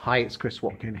Hi, it's Chris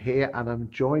Watkin here, and I'm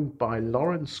joined by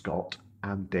Lauren Scott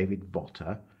and David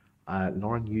Votter.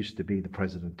 Lauren used to be the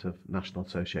president of National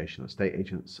Association of Estate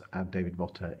Agents, and David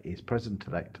Votter is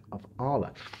president-elect of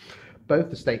ALA.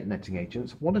 Both estate and letting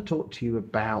agents want to talk to you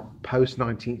about post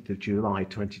 19th of July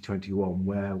 2021,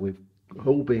 where we've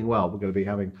all being well, we're going to be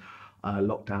having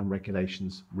lockdown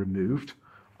regulations removed.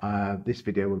 This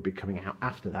video will be coming out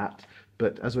after that,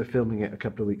 but as we're filming it a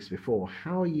couple of weeks before,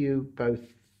 how are you both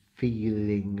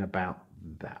feeling about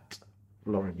that?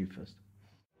 Lauren, you first.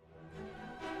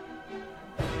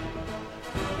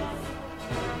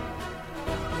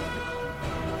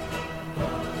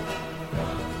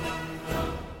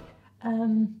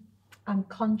 I'm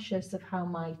conscious of how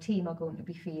my team are going to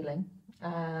be feeling,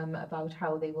 about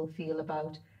how they will feel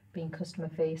about being customer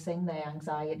facing, their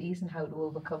anxieties and how to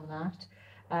overcome that.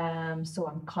 So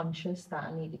I'm conscious that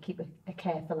I need to keep a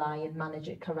careful eye and manage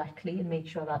it correctly and make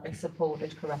sure that they're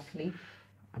supported correctly.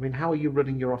 I mean, how are you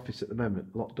running your office at the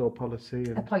moment? Locked door policy?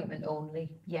 And... Appointment only,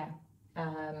 yeah.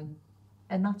 And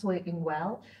that's working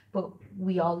well, but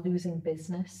we are losing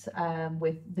business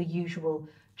with the usual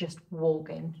just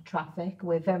walk-in traffic.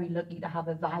 We're very lucky to have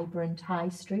a vibrant high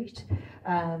street.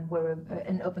 We're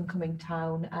an up-and-coming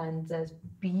town, and there's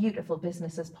beautiful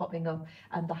businesses popping up,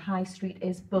 and the high street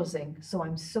is buzzing, so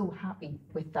I'm so happy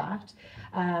with that.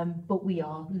 But we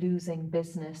are losing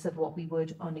business of what we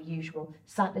would on a usual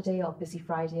Saturday or busy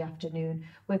Friday afternoon,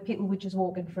 where people would just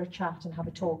walk in for a chat and have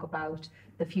a talk about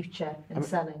the future and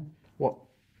selling. What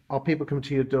are people coming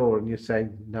to your door and you're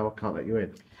saying, no, I can't let you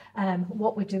in?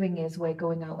 What we're doing is we're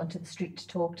going out onto the street to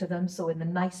talk to them. So in the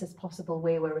nicest possible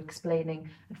way, we're explaining,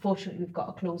 unfortunately, we've got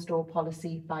a closed door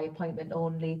policy by appointment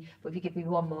only. But if you give me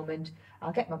one moment,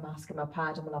 I'll get my mask and my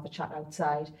pad and we'll have a chat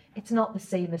outside. It's not the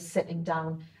same as sitting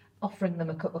down, offering them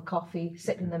a cup of coffee,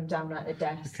 sitting them down at a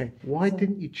desk. Okay, why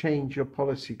didn't you change your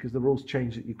policy? Because the rules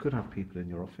changed that you could have people in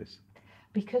your office.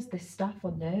 Because the staff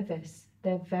are nervous.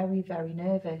 They're very, very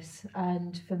nervous.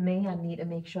 And for me, I need to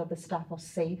make sure the staff are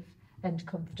safe and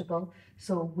comfortable,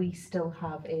 so we still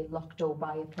have a locked door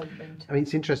by appointment. I mean,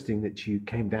 it's interesting that you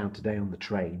came down today on the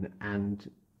train, and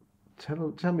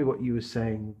tell me what you were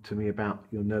saying to me about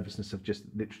your nervousness of just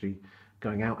literally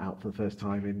going out for the first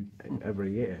time in over a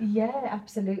year. Yeah,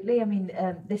 absolutely. I mean,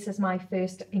 this is my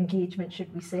first engagement,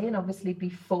 should we say, and obviously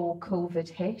before COVID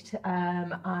hit,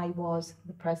 I was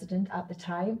the president at the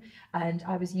time, and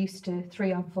I was used to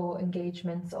 3 or 4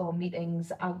 engagements or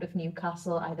meetings out of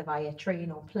Newcastle, either via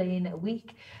train or plane a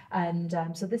week. And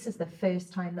so this is the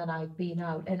first time that I've been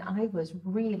out, and I was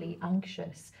really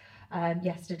anxious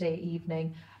yesterday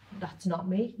evening. That's not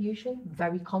me usually. I'm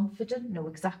very confident, know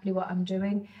exactly what I'm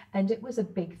doing, and it was a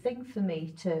big thing for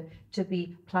me to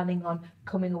be planning on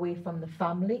coming away from the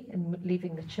family and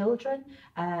leaving the children,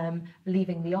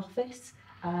 leaving the office,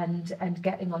 and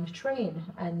getting on a train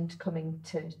and coming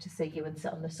to see you and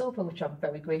sit on the sofa, which I'm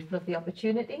very grateful of the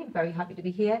opportunity. I'm very happy to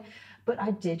be here, but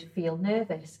I did feel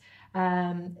nervous,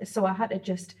 so I had to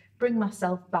just bring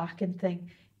myself back and think,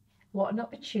 what an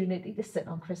opportunity to sit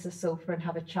on Chris's sofa and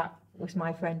have a chat with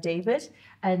my friend David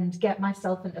and get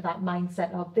myself into that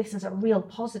mindset of this is a real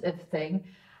positive thing.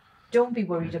 Don't be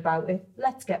worried about it.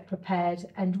 Let's get prepared.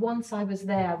 And once I was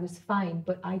there, I was fine,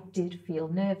 but I did feel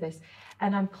nervous.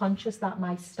 And I'm conscious that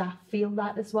my staff feel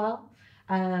that as well.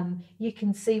 You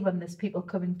can see when there's people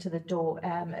coming to the door,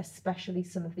 especially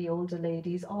some of the older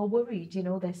ladies are worried. You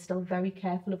know, they're still very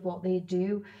careful of what they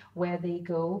do, where they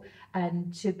go,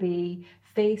 and to be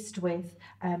faced with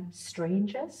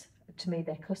strangers. To me,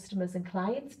 they're customers and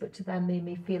clients, but to them, they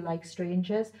may feel like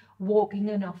strangers. Walking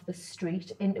in off the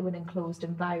street into an enclosed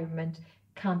environment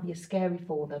can be scary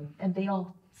for them, and they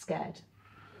are scared.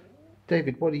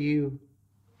 David, what are you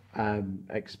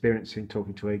experiencing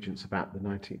talking to agents about the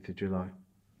 19th of July?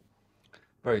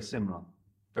 Very similar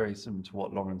to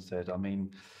what Lauren said. I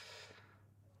mean,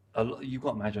 you've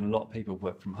got to imagine a lot of people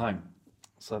work from home,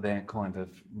 so they're kind of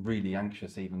really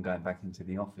anxious even going back into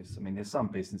the office. I mean, there's some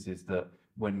businesses that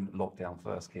when lockdown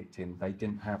first kicked in, they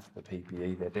didn't have the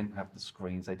PPE, they didn't have the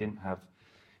screens, they didn't have,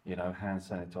 hand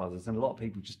sanitizers, and a lot of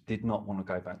people just did not want to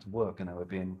go back to work, and they were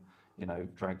being,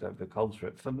 dragged over the coals for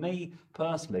it. For me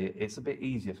personally, it's a bit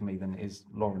easier for me than it is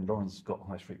Lauren. Lauren's got a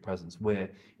high street presence. We're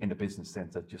in a business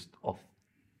centre just off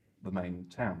the main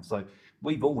town, so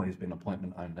we've always been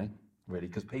appointment only, really,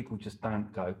 because people just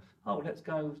don't go, oh, let's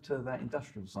go to that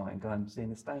industrial site and go and see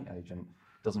an estate agent.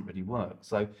 Doesn't really work.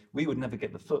 So we would never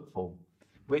get the footfall,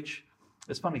 which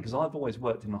is funny because I've always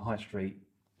worked in a high street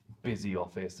busy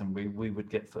office, and we would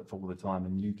get footfall all the time,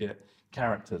 and you get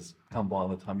characters come by all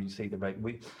the time. You see the rate.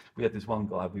 We had this one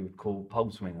guy we would call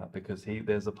pole swinger because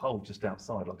there's a pole just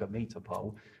outside, like a meter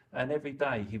pole, And every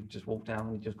day he would just walk down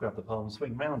and he'd just grab the pole and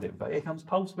swing round it. But here comes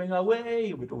pole swing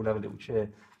away. We'd all have a little cheer.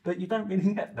 But you don't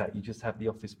really get that. You just have the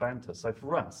office banter. So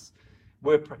for us,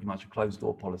 we're pretty much a closed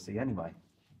door policy anyway.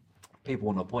 People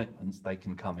on appointments, they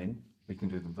can come in. We can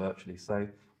do them virtually. So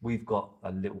we've got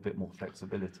a little bit more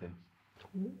flexibility.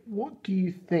 What do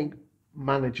you think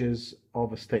managers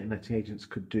of estate and letting agents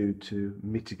could do to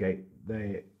mitigate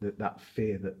that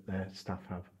fear that their staff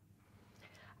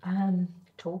have?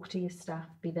 Talk to your staff,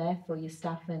 be there for your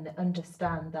staff, and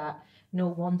understand that no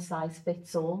one size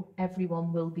fits all.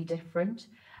 Everyone will be different.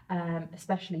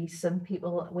 Especially some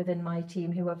people within my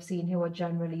team who I've seen who are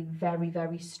generally very,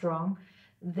 very strong.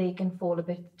 They can fall a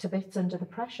bit to bits under the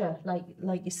pressure,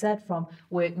 like you said, from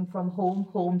working from home,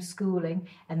 homeschooling,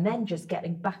 and then just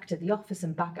getting back to the office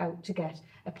and back out to get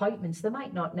appointments. They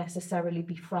might not necessarily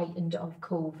be frightened of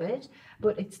COVID,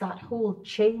 but it's that whole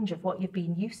change of what you've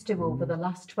been used to over the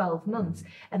last 12 months,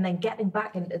 and then getting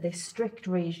back into this strict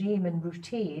regime and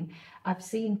routine. I've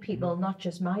seen people, not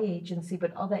just my agency,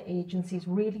 but other agencies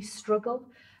really struggle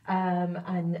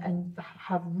and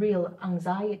have real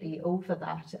anxiety over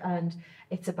that. And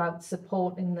it's about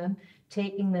supporting them,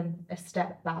 taking them a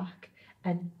step back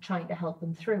and trying to help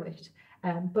them through it.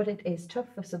 But it is tough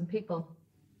for some people.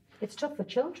 It's tough for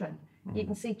children. You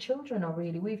can see children are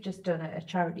really, we've just done a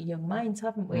charity Young Minds,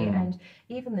 haven't we? And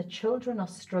even the children are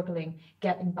struggling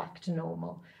getting back to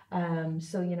normal.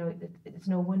 So, you know, it's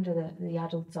no wonder that the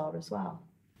adults are as well.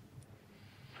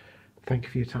 Thank you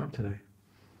for your time today.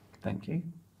 Thank you.